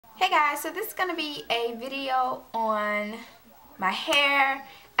Guys, so this is going to be a video on my hair.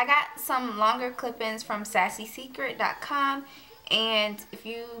 I got some longer clip-ins from Sassysecret.com, and if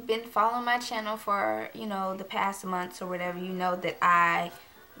you've been following my channel for, the past months or whatever, you know that I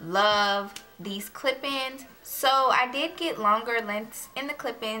love these clip-ins. So I did get longer lengths in the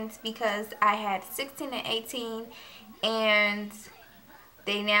clip-ins because I had 16 and 18, and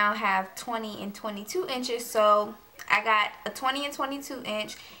they now have 20 and 22 inches. So I got a 20 and 22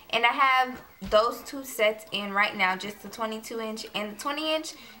 inch, and I have those two sets in right now, just the 22 inch and the 20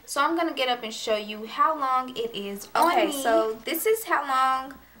 inch. So I'm gonna get up and show you how long it is on me. Okay, so this is how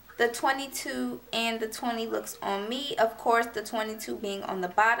long the 22 and the 20 looks on me. Of course, the 22 being on the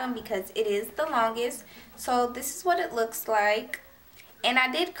bottom because it is the longest. So this is what it looks like. And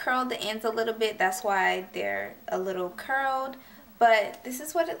I did curl the ends a little bit, that's why they're a little curled. But this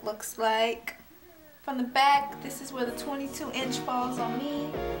is what it looks like. From the back, this is where the 22 inch falls on me.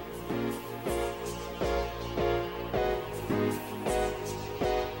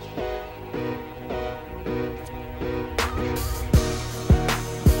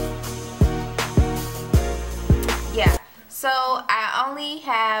 Yeah, so I only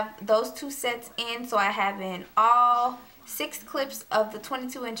have those two sets in, so I have in all 6 clips of the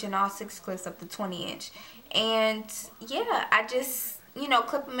 22 inch and all 6 clips of the 20 inch. And yeah, I just,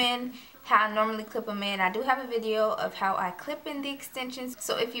 clip them in how I normally clip them in. I do have a video of how I clip in the extensions,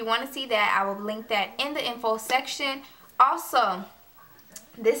 so if you want to see that, I will link that in the info section. Also,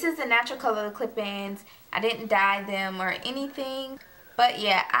 this is the natural color of the clip-ins. I didn't dye them or anything, but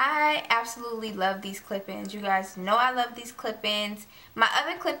yeah, I absolutely love these clip-ins. You guys know I love these clip-ins. My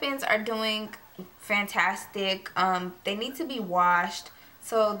other clip-ins are doing fantastic. They need to be washed.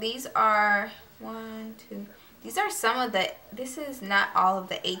 So these are these are some of the, this is not all of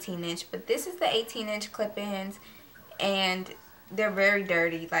the 18 inch, but this is the 18 inch clip-ins, and they're very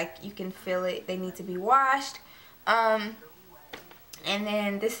dirty. Like, you can feel it. They need to be washed. And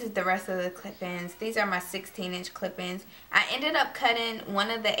then this is the rest of the clip-ins. These are my 16 inch clip-ins. I ended up cutting one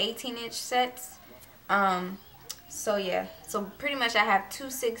of the 18 inch sets. So yeah, so pretty much I have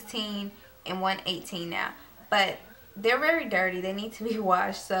 2 16 and 1 18 now, but they're very dirty. They need to be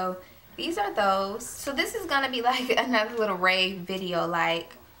washed. So these are those. So this is gonna be like another little rave video.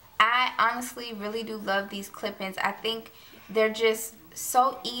 Like, I honestly really do love these clip-ins. I think they're just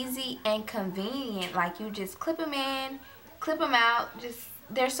so easy and convenient. Like, you just clip them in, clip them out. Just,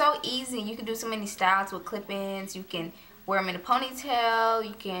 they're so easy. You can do so many styles with clip-ins. You can wear them in a ponytail.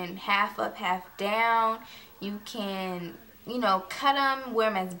 You can half up, half down. You can, cut them, wear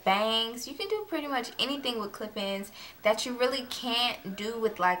them as bangs. You can do pretty much anything with clip-ins that you really can't do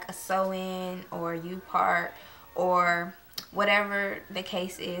with like a sew-in or U-part or whatever the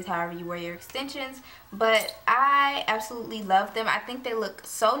case is, however you wear your extensions. But I absolutely love them. I think they look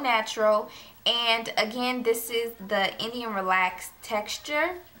so natural. And again, this is the Indian Relaxed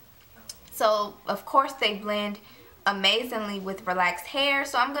texture. So of course they blend amazingly with relaxed hair.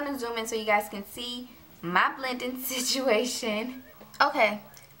 So I'm going to zoom in so you guys can see my blending situation. Okay,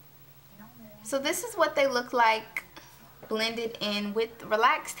 so this is what they look like blended in with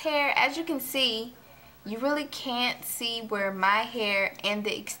relaxed hair. As you can see, you really can't see where my hair and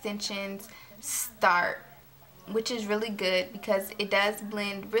the extensions start, which is really good because it does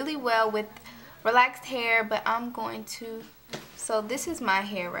blend really well with relaxed hair. But I'm going to, so this is my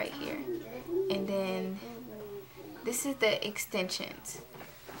hair right here, and then this is the extensions.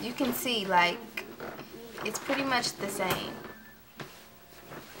 You can see, like, it's pretty much the same.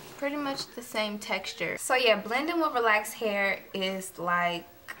 Pretty much the same texture. So yeah, blending with relaxed hair is like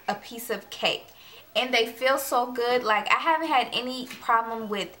a piece of cake. And they feel so good. Like, I haven't had any problem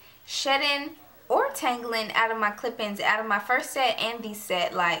with shedding or tangling out of my clip-ins, out of my first set and these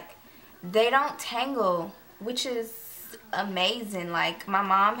set. Like, they don't tangle, which is amazing. Like, my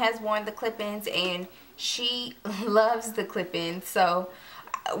mom has worn the clip-ins and she loves the clip-ins. So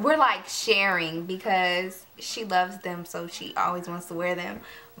we're like sharing because she loves them, so she always wants to wear them.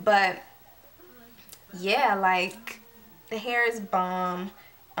 But yeah, like, the hair is bomb.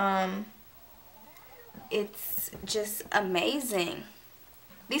 It's just amazing.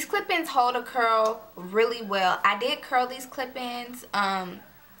 These clip-ins hold a curl really well. I did curl these clip-ins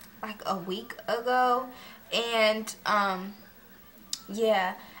like a week ago, and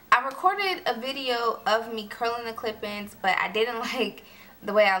yeah, I recorded a video of me curling the clip-ins, but I didn't like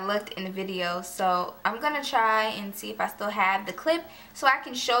the way I looked in the video. So I'm gonna try and see if I still have the clip so I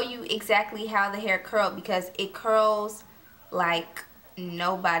can show you exactly how the hair curled, because it curls like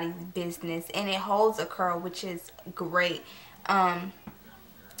nobody's business and it holds a curl, which is great.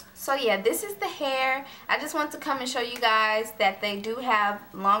 So yeah, this is the hair. I just want to come and show you guys that they do have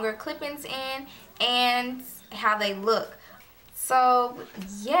longer clip-ins in and how they look. So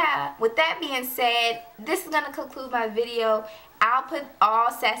yeah, with that being said, this is going to conclude my video. I'll put all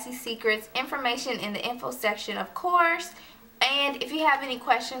Sassy Secrets information in the info section, of course. And if you have any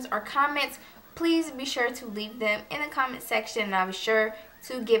questions or comments, please be sure to leave them in the comment section, and I'll be sure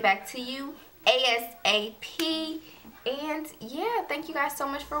to get back to you ASAP. And yeah, thank you guys so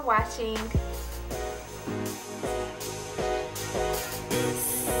much for watching.